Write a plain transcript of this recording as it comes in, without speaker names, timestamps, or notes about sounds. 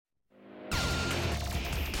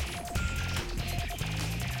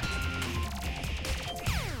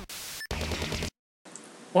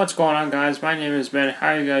What's going on, guys? My name is Ben.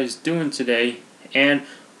 How are you guys doing today? And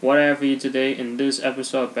what I have for you today in this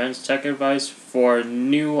episode of Ben's Tech Advice for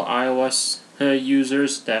new iOS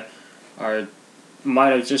users that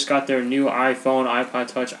might have just got their new iPhone, iPod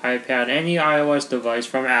Touch, iPad, any iOS device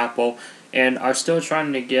from Apple, and are still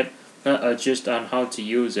trying to get a gist on how to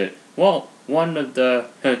use it. Well, one of the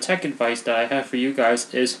tech advice that I have for you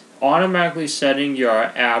guys is automatically setting your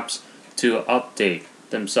apps to update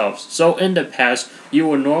themselves. So in the past, you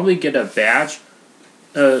would normally get a badge,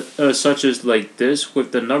 such as like this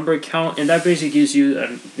with the number count, and that basically gives you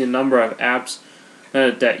the number of apps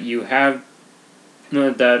that you have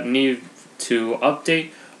that need to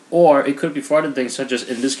update. Or it could be for other things, such as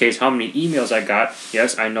in this case, how many emails I got.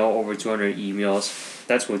 Yes, I know, over 200 emails.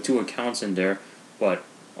 That's with 2 accounts in there, but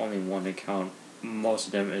only 1 account. Most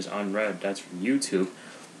of them is unread. That's from YouTube.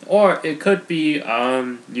 Or it could be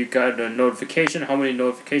you got a notification, how many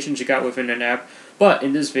notifications you got within an app. But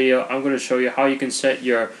in this video, I'm going to show you how you can set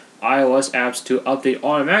your iOS apps to update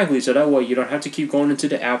automatically, so that way you don't have to keep going into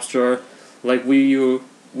the App Store like we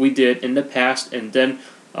did in the past, and then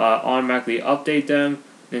automatically update them,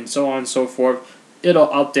 and so on and so forth. It'll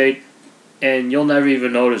update, and you'll never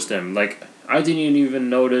even notice them. Like, I didn't even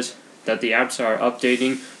notice that the apps are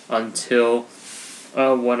updating until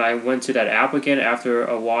when I went to that app again after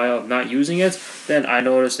a while of not using it. Then I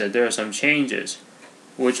noticed that there are some changes,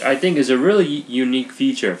 which I think is a really unique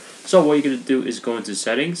feature. So what you're going to do is go into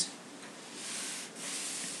Settings,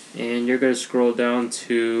 and you're going to scroll down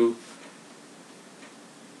to,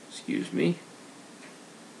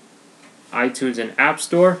 iTunes and App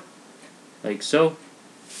Store, like so.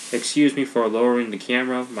 Excuse me for lowering the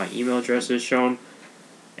camera, my email address is shown.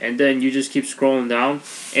 And then you just keep scrolling down,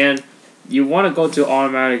 and you want to go to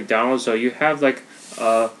automatic download. So you have like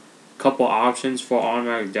a couple options for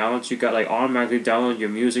automatic downloads. You got like automatically download your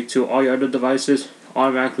music to all your other devices,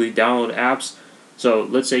 automatically download apps. So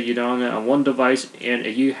let's say you download it on one device, and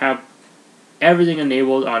if you have everything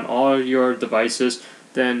enabled on all your devices,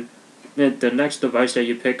 then the next device that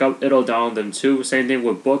you pick up, it'll download them too. Same thing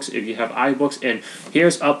with books, if you have iBooks. And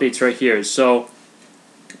here's updates right here. So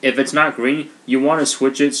if it's not green, you want to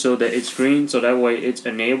switch it so that it's green, so that way it's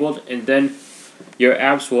enabled, and then your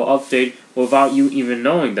apps will update without you even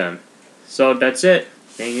knowing them. So that's it.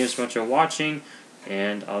 Thank you so much for watching,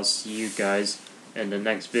 and I'll see you guys in the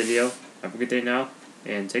next video. Have a good day now,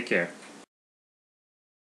 and take care.